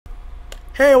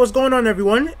Hey, what's going on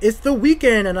everyone? It's the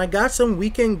weekend and I got some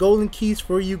weekend golden keys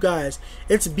for you guys.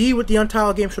 It's B with the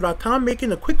UntitledGameShow.com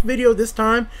making a quick video this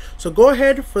time. So go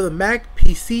ahead for the Mac,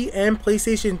 PC, and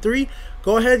PlayStation 3.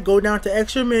 Go ahead, go down to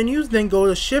extra menus, then go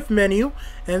to shift menu,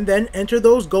 and then enter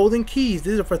those golden keys.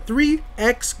 These are for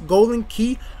 3x golden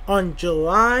key on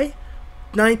July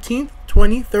 19th,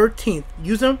 2013.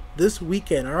 Use them this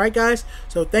weekend. Alright guys,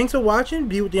 so thanks for watching.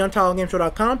 Be with the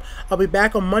UntitledGameShow.com. I'll be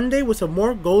back on Monday with some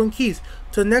more golden keys.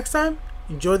 Till next time,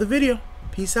 enjoy the video.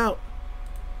 Peace out.